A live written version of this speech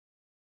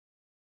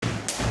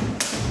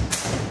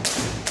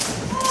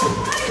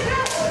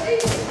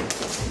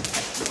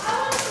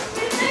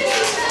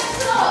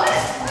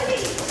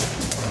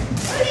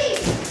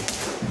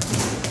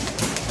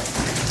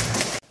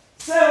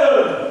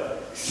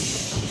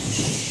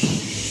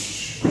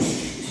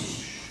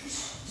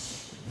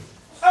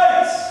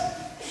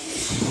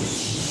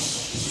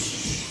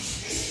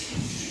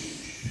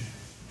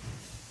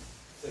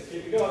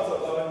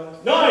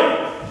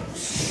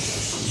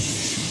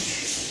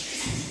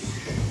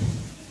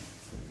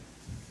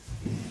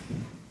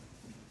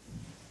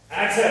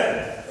And 10.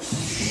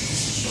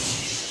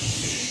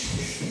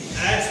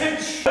 And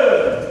switch.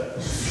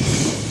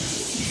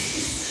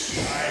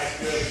 Nice,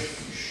 good.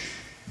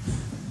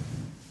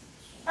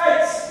 8.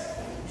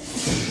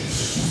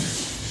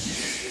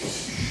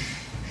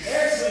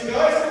 Excellent,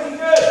 guys, looking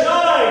good.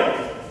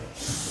 9.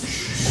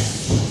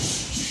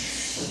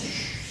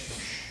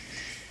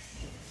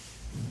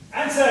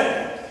 And 10.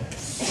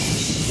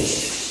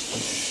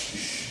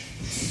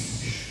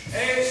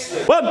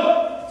 Excellent. 1.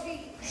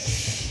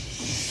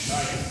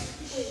 Nice.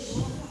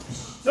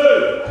 2.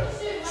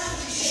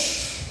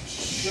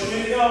 Still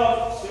need to go.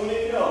 Still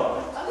need to go.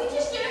 Are we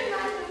just doing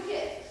random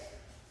kicks?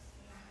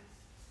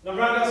 No,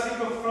 round that stick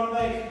off front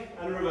leg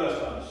and a reverse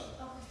punch.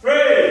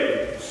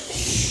 Okay. 3.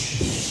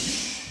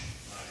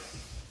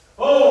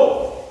 4.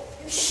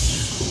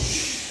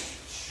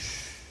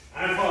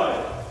 And 5.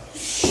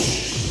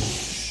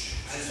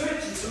 And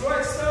switch into the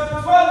right start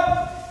as well.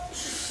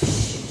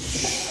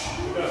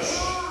 Go.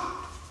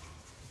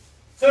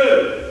 2.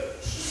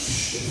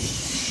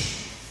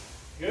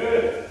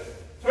 Good.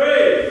 3.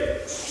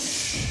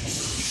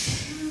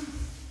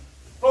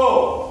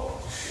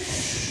 4.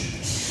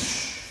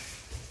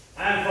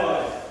 And 5.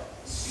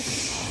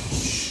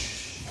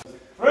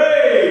 3.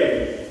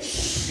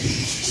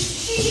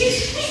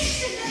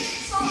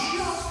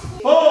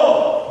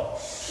 4.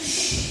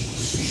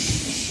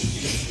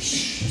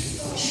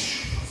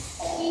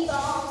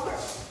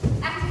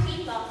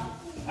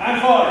 And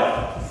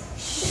 5.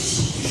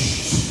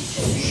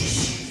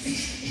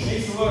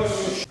 Needs to work on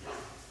your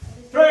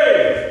 3.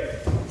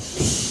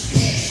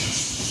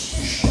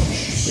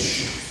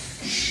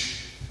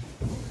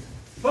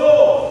 4.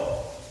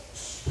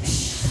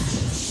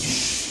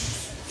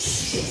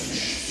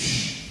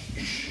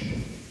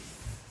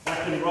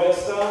 Back in right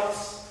stance.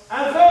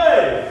 And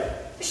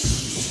 5.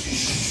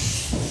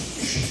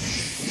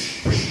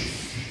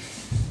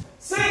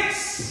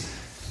 6.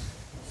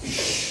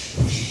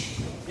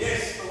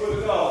 Yes, but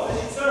with a guard. Then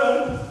you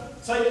turn,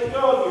 take your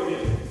guard with you.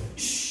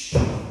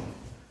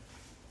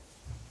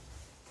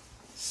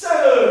 7.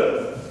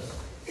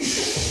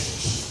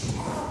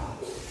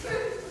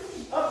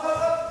 Up, up,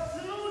 up.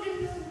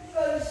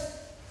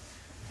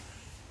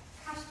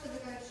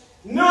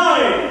 9.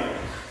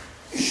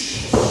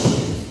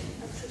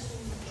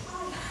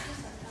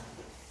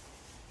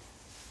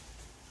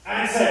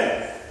 And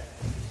 10.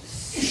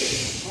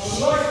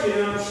 Unlikely,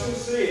 I'm still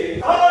seeing.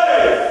 8.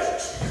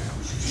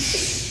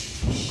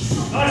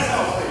 Nice,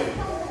 Alfie.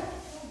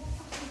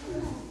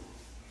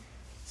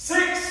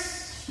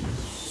 6.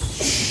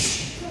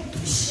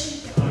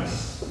 Nice.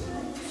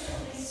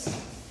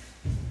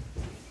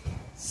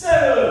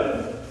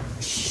 7.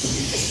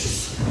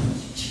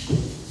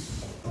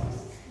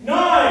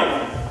 9.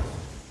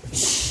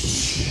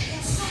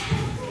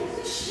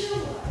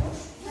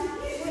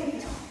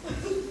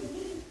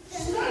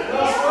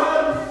 Last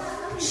one.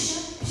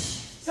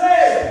 10.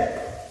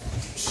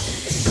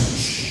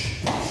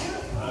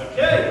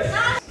 Okay.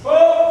 4.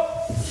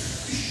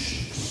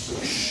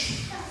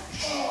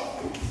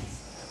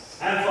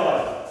 And 5.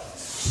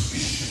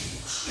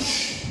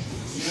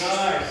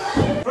 Nice.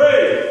 3.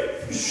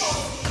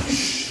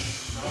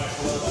 Nice,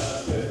 well done,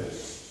 that's good.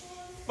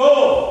 4.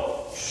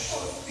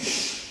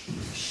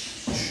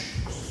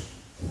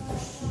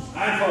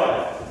 And 5.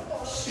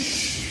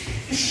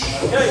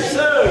 Okay,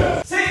 so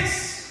 6.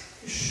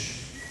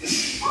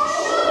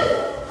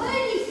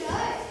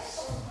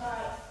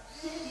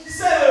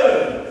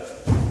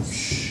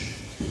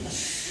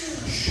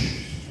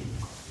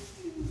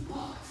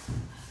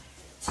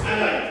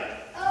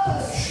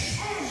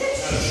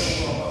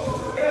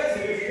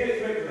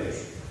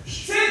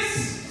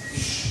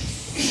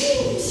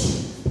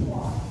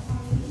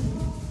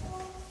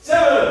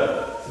 7.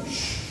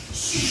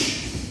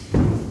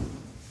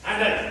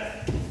 And 8.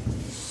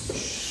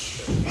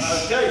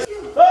 Okay.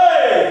 5.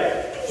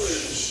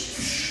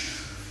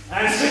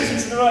 And switch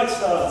into the right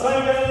start.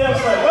 Same again on the other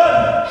side.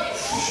 1.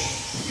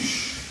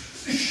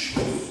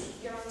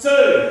 2.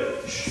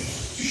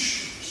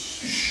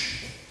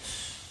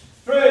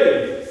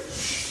 3.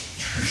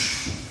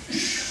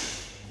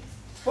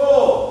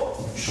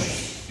 4.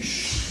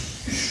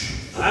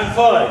 And 5.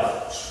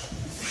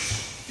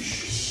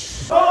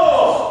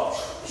 4.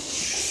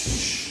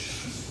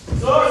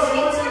 So I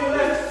want to do the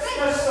left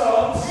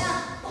stance,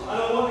 and I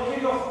want to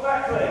kick off the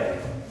back leg.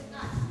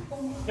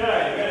 Okay,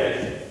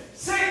 ready?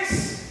 6.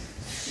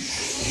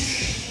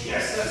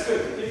 Yes, that's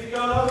good. Keep your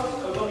guard up,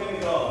 along in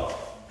the guard.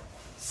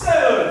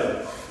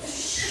 7.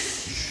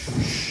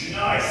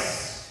 Nice.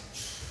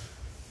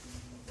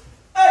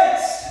 8.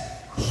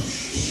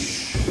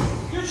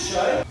 Good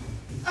shape.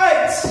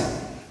 8.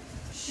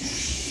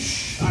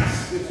 Nice,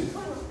 good.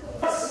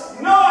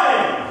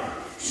 9.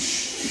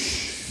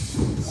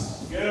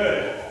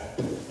 Good.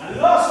 And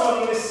last one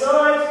on this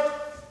side.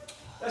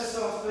 Let's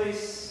start,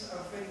 please.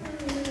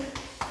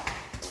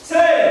 10.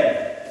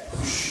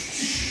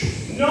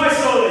 Nice,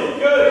 Ollie.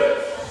 Good.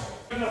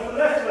 Bring off the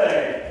left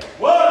leg.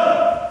 1.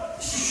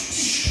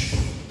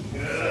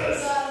 Good.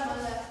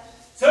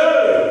 2.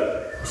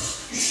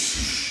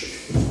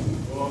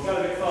 Oh, I'm going a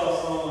bit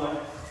fast, aren't I?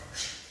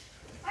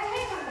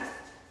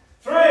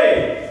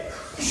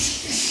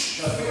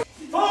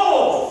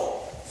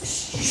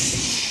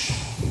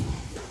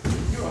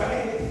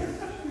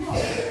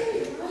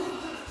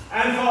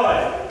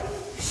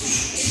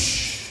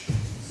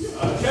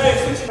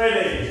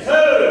 Ready, 2.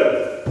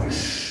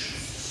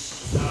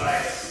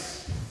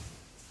 Nice.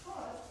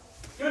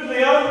 Good,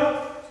 Leo.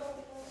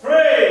 3.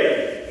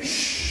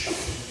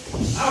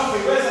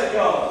 Alfie, where's that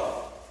gone?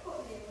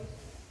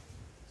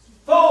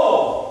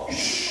 4.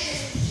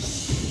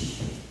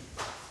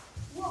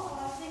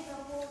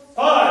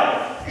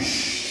 5.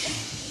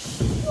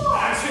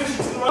 And switch it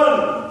to the run.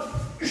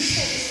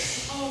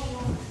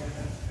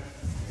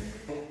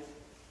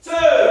 2.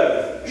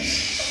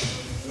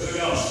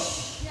 Moving on.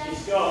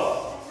 He's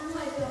gone.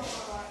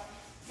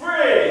 3.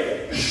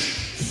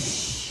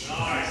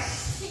 Nice.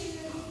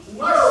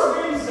 Nice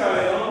screens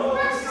going on. Look,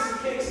 this is some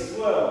kicks as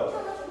well.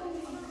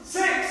 6.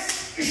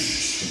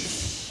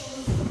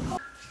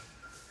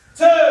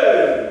 2.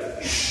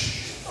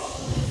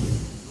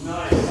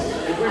 Nice.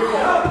 You bring it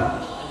up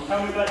and you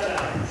come back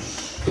down.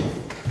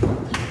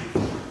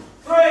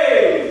 3.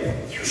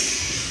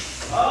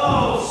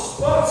 Oh,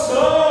 spot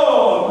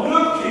on.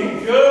 Looking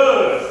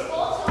good.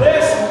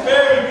 There's some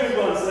very good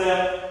ones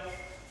there.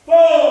 4.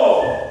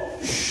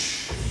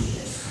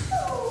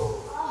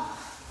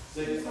 So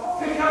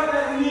pick up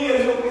that knee a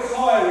little bit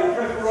higher in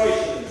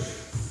preparation.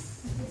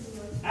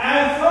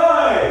 And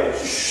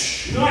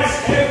 5. Nice.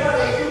 Head back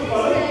to the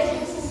body.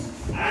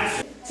 And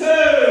 2.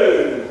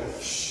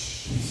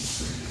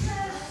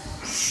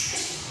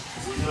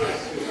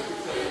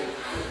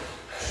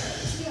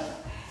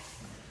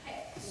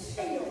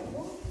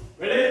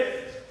 Ready?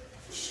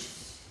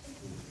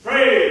 3.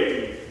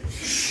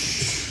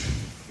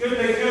 Good,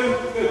 then, good,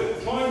 good.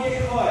 Try and get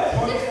it higher.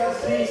 Try and get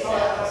those knees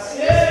higher.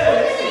 Yeah.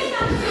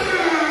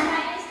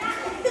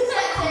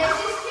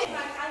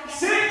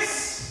 6.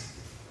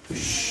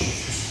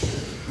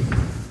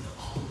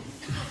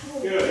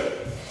 Good.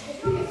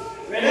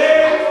 Ready?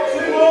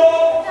 2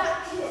 more.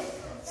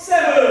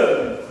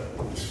 7.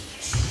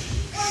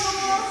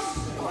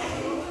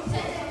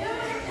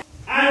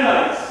 And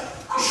 8.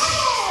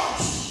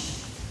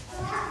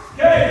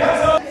 Okay,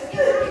 that's up.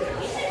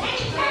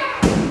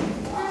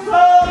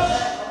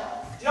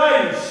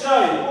 James,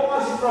 Shane, what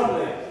was in front of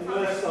you in the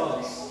left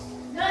stance?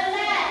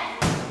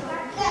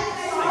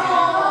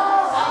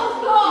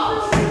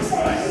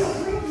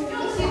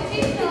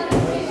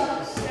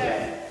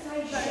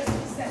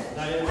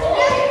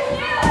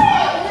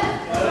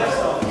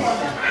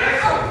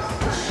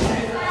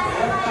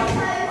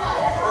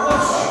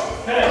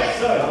 Okay,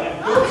 so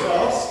I'm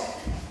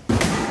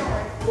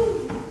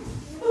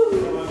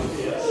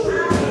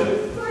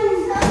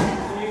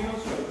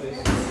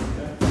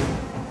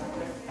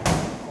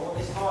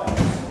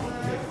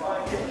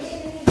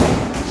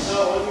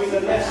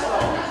good task.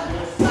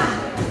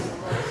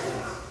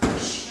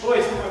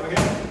 Boys, come over here.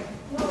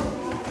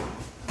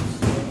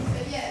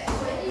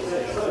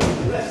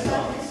 Left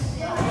stance.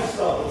 Left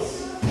stance.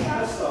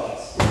 Left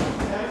stance.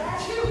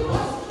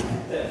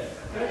 There.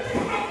 Okay.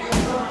 Left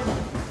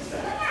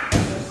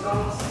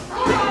stance.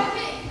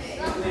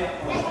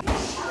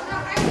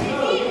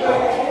 No, you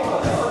don't kick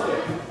us.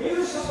 He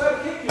was just about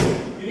to kick you.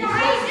 You need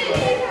to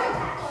kick us.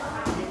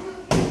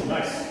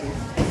 Nice.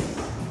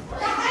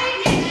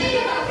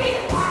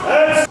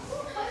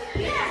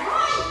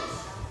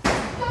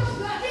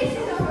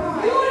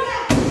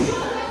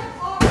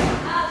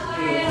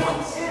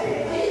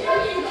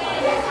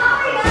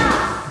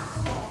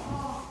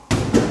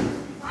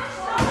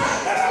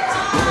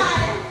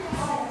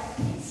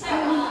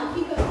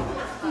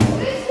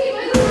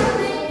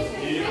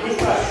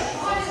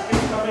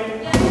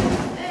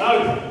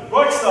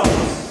 Right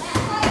stance.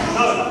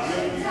 No.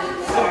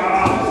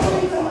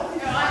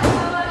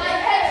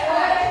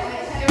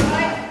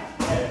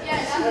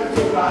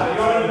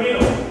 You're in the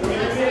middle. You're in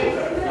the middle.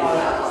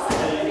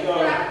 There you go.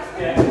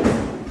 Yeah.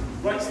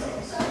 Right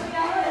stance.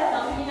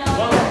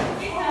 1,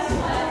 2, 1.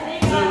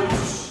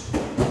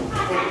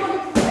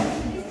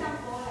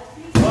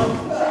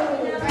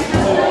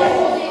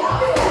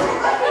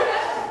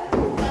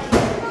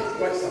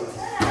 Right stance.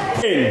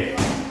 In.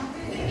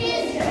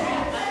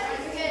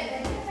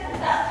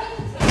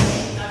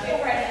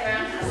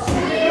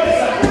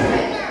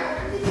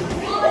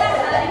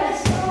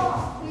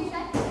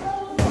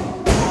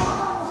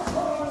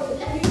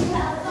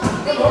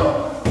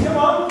 Come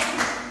on.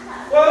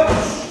 Work.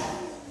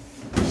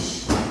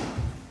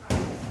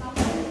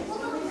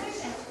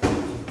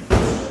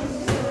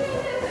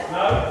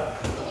 No.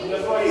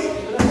 Left way.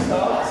 Left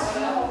starts.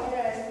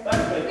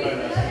 Back leg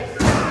bonus.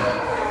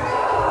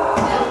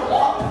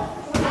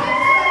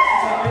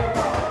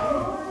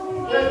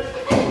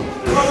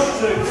 1,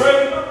 2, 3.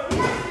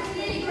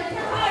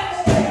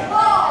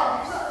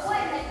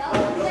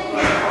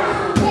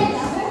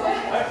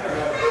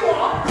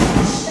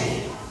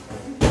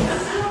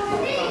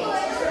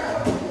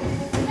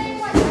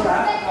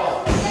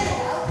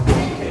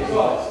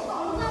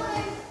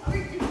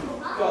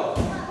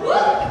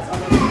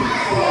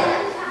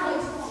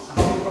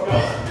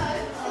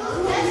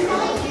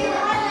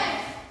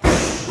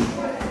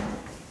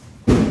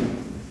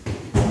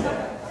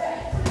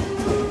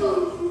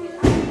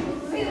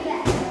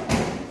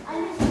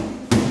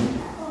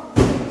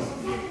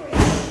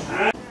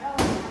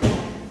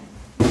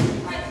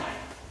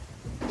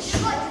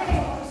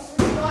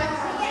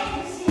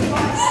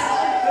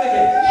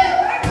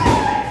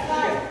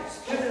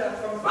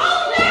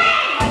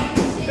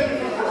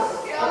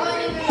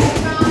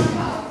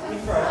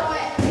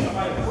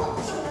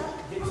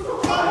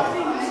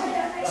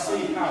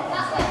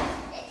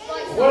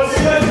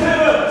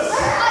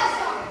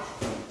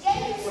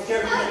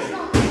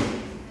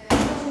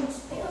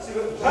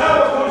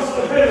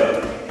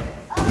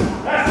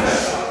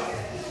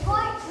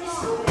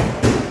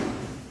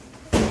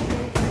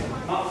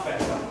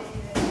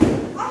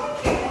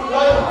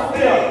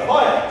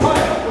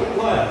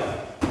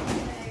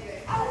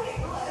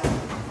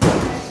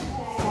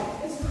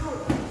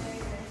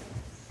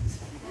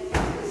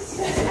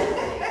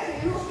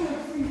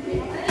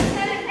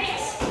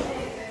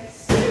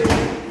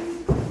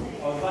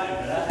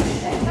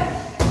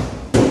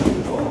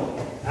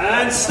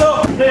 And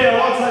stop. There,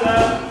 upside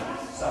down.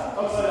 Stop.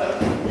 Upside down.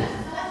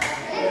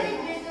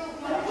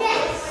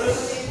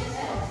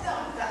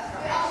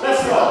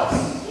 Let's go.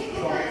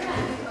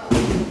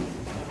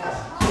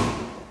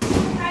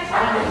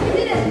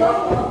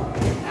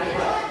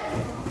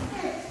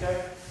 Okay.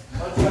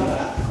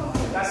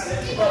 That's it.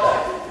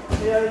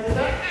 Yeah, you did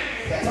that?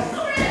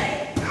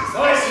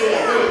 Nice,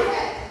 yeah, good.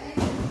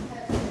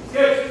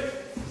 Good.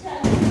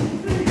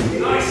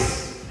 Nice.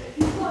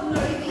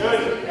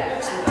 Good.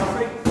 Excellent,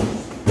 Alfie.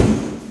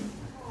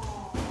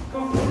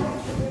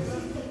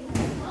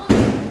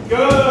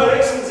 Good,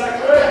 excellent,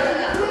 Zachary.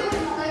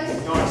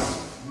 Nice.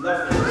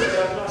 Lovely.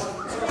 Nice.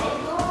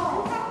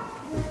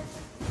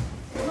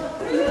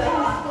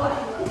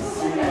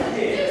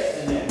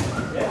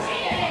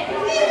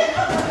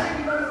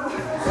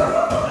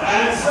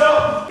 And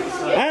stop.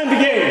 And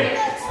begin.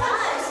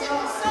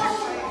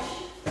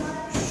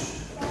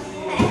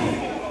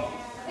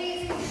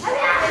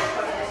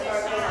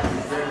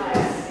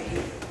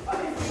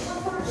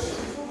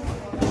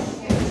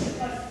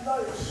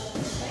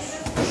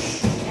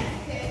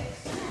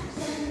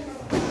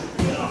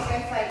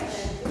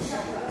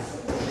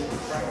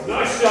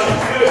 Nice job,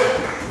 good.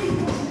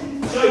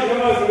 So you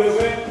come over a little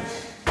bit.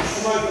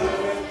 Come over a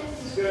little bit.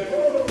 Good.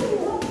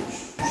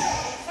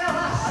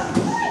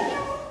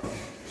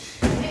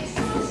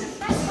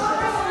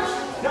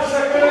 That's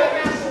okay.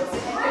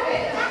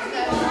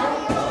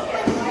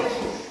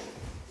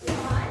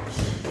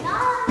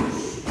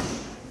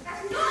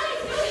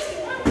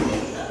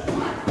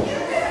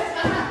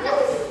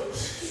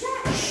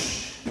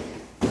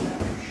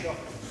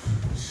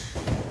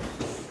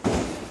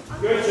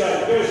 Good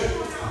job, good.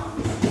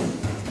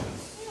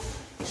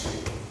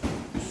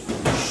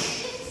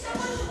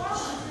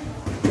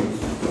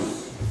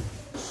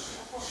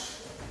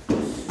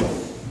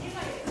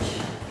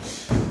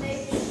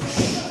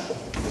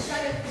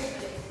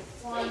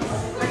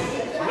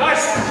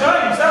 Nice,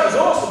 James, that was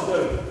awesome,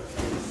 dude.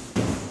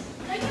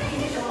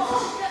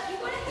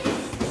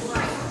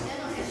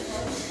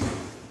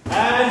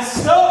 And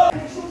stop.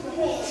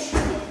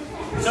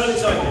 Turn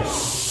it over.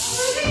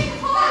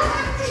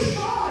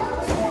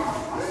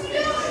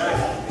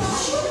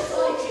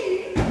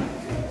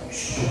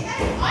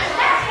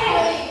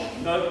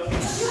 No.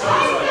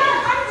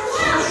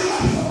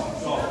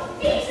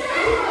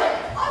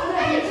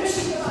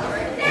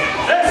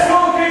 Let's go,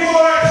 keep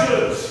more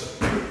actions.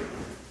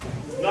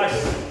 Nice.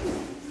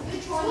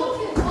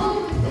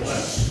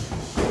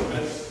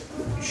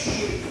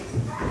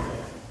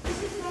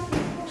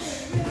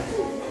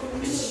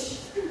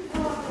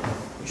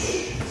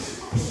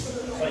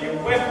 So your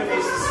weapon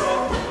is the start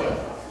of the foot.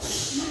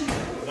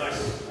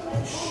 Nice.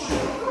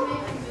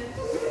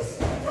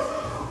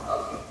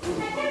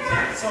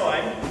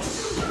 Time.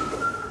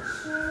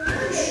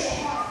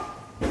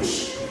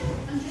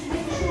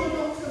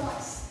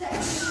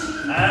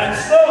 And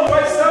slow,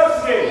 wait, start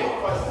again.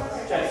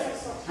 James,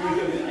 you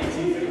do it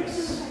 18 fingers.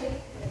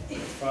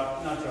 Right,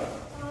 now try.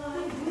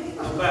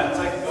 Not bad,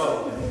 take the goal.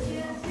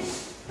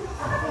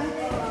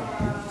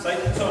 Take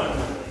your time.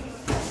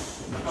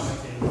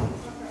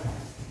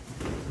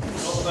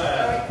 Not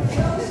bad.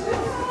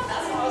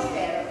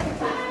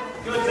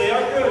 Good, Theo,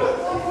 good.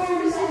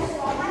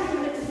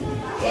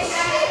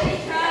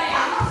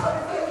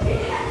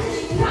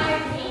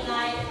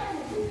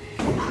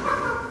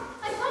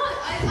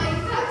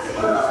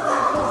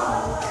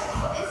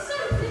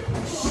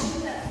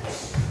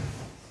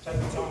 Take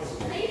the time.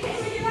 Are you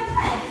taking your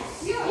bed?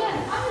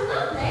 Yeah, I'm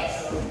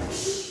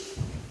lovely.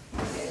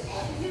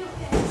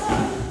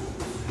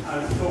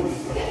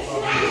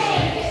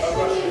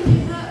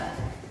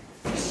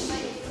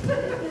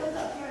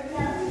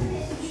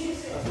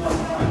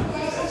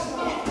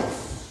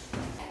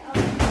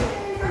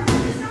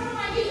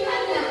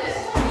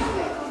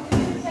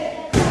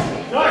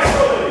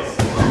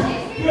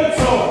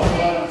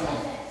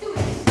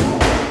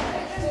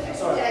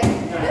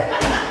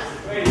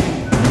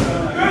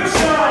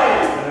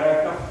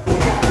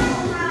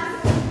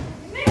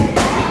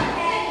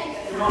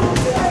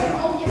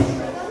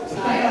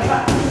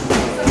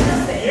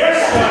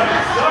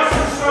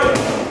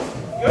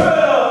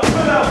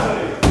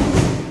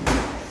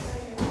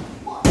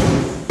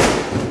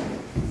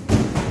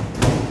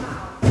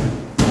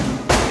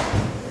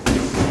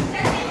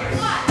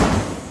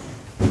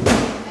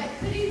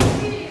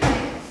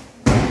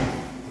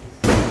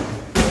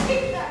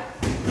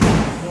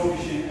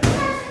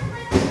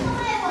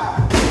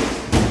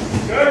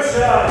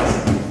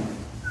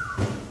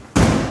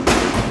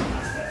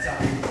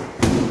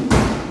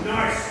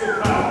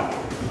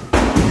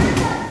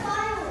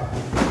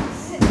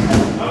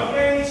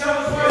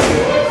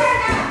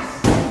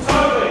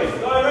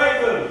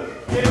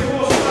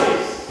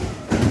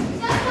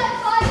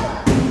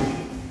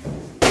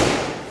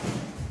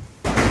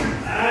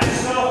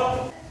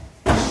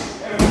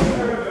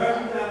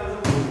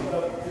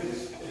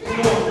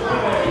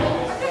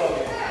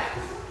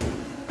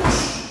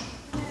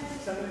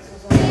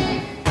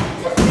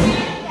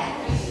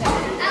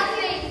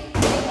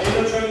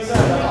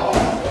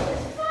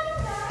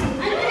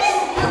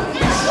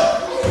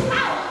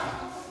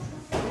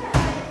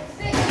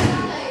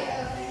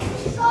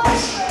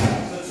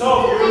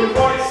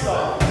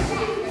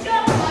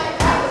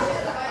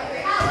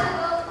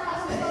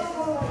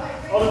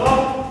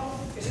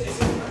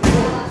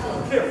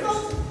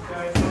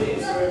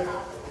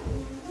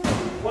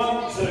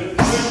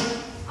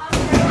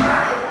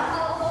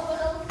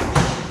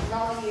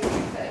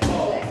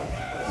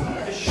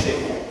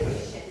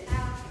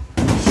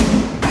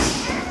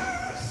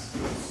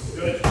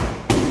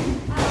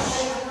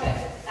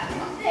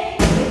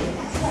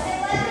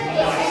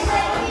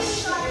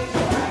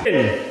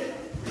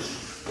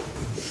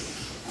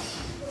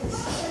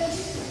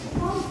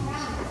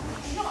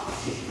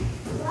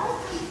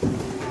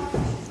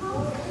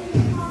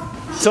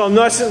 Tom,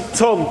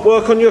 Tom,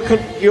 work on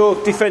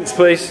your defence,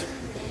 please.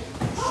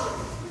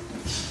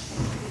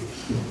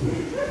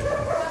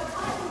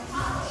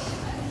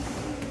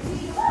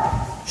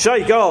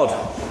 Shay, guard.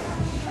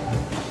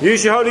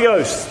 Use your Holy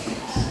Ghost.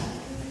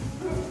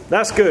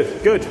 That's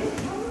good, good.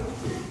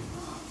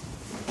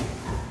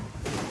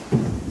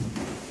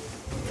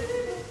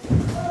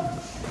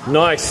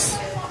 Nice.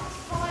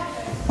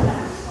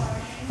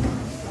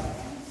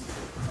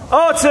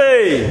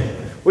 Artie!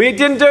 We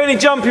didn't do any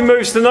jumping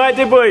moves tonight,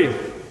 did we?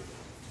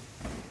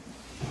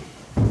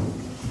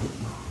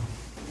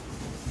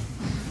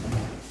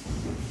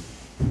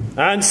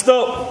 And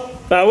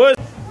stop. That was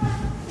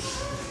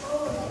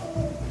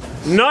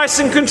nice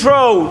and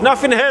controlled,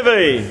 nothing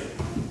heavy.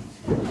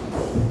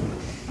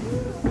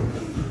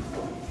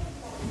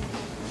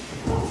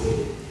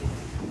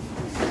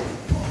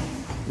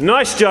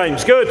 Nice,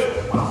 James, good.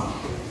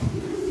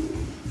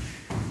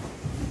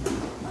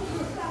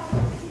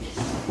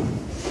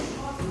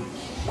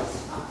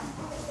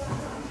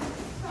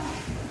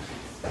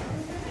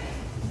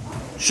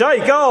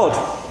 Shay, guard.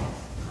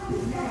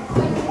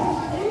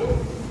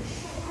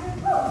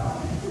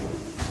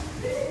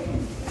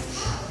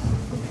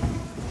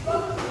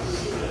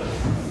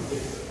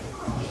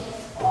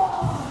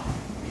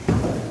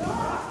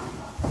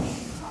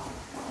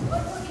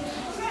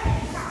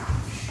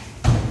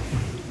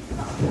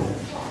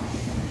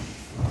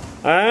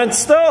 And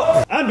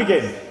stop. And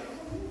begin.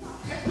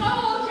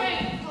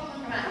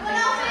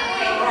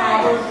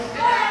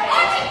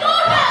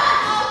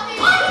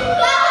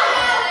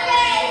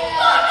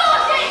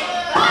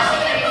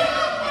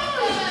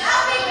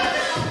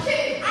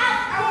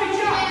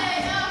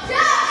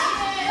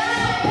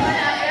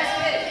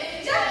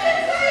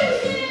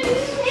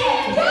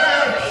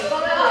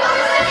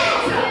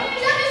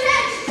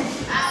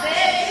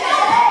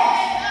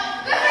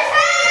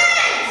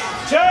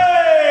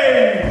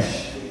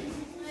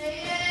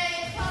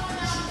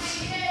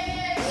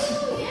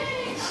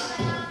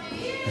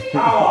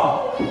 Power.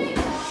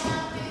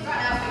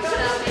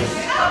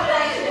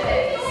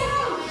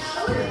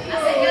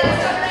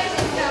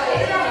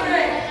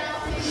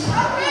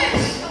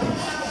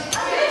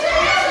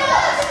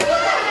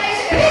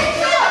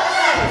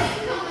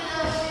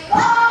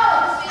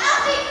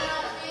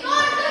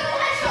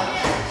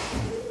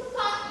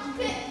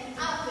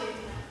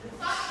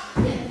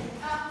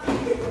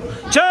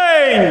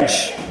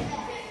 Change.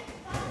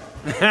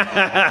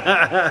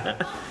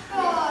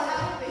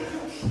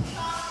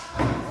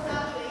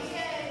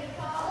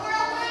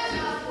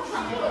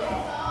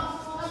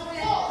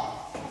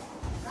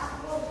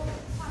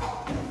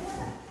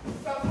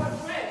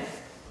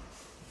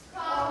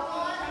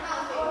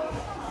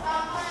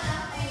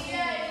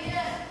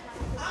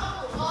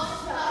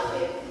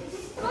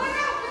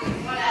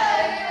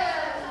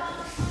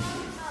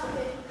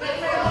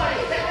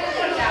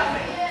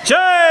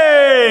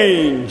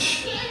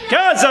 Change! Go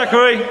on,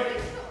 Zachary!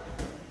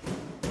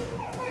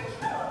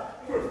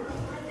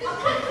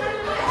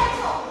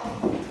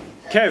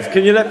 Kev,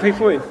 can you let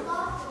people in?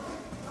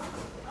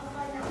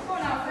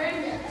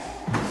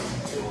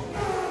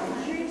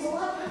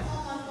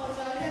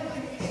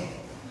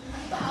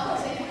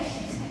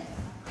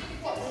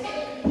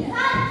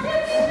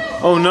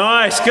 Oh,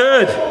 nice,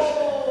 good!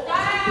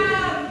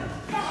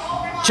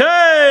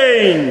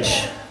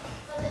 Change!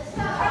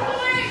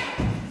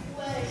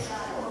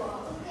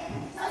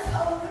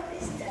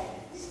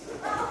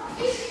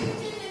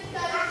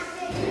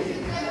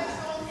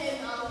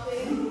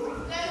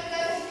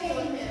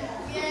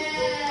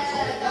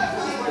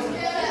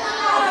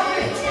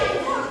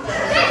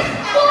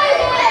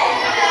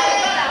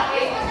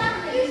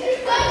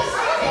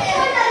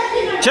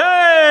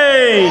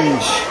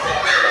 Change!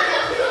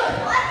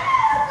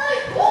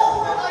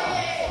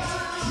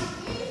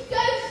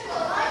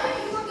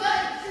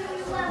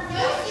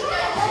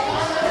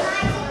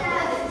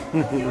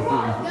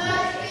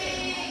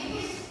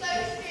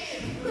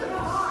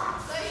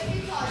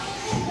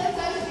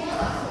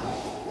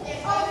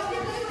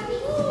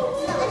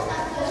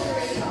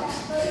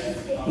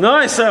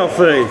 Nice,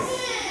 Alfie!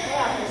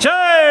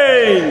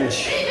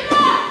 Change!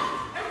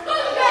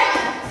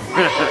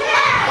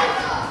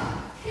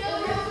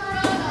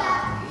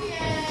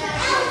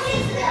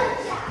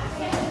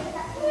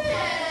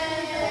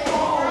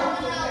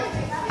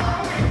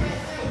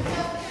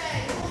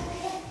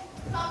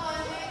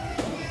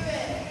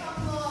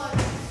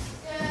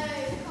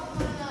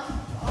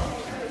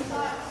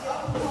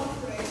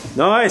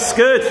 Nice,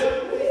 good.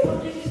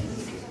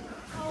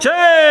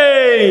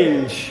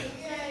 Change.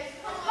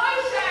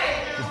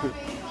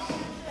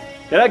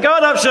 Get that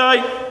guard up,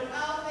 Shay.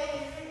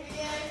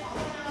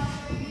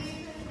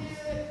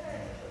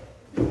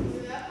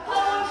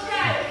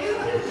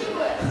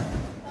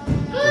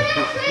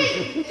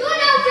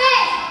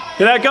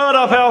 Get that guard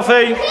up,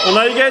 Alfie. I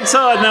know you're getting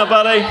tired now,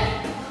 buddy.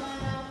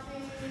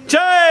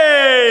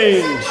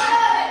 Change.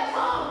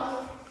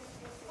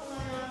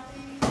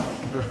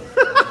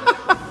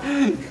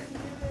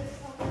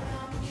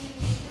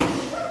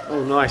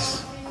 Oh,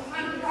 nice.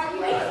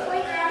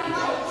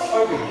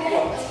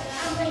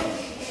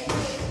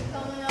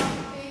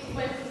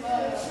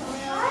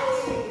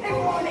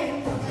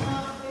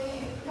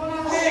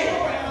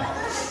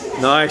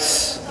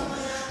 Nice.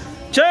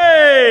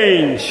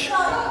 Change.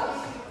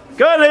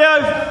 Go on, Leo.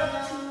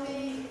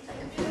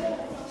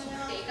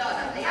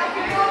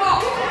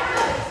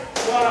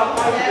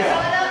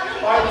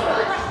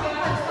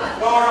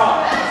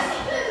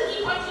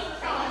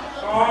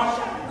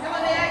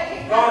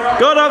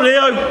 Go on,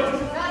 Leo.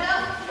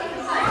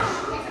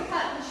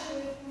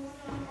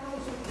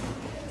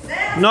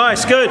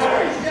 Nice, good.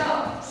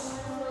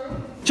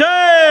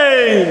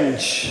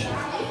 Change.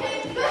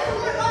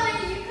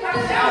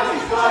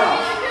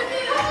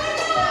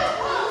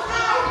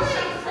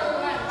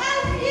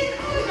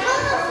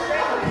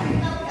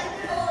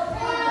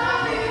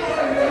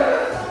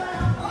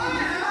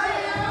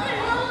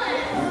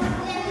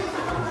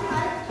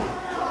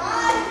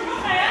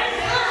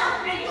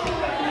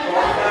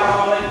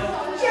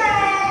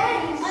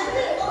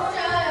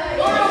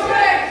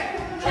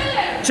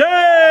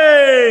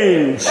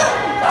 Change.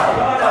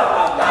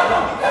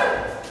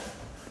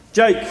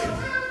 Jake.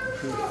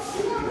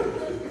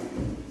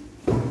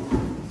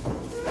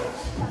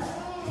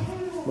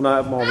 Well,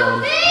 no, more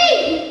round.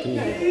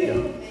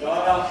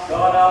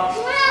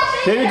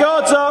 Keep your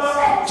guards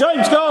up.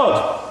 James,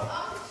 guard.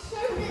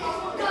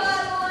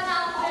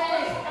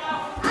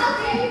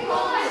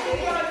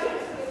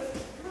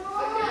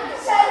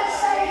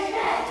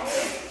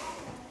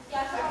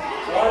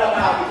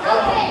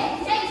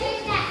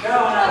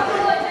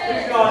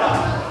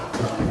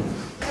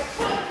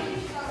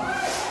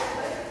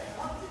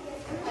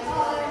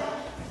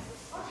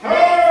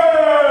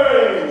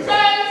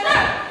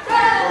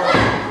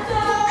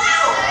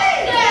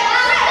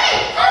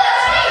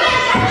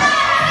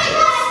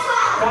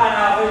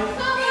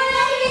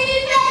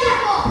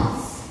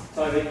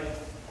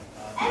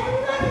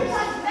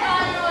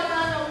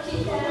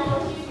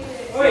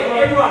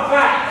 Everyone,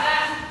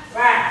 back!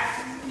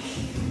 Back!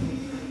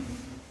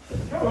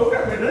 Come on,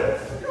 get with it.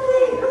 Come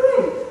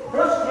on.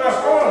 First class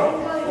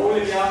on. All of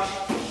you,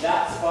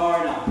 that's far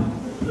enough.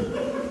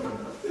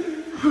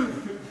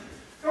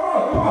 Come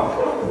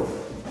on.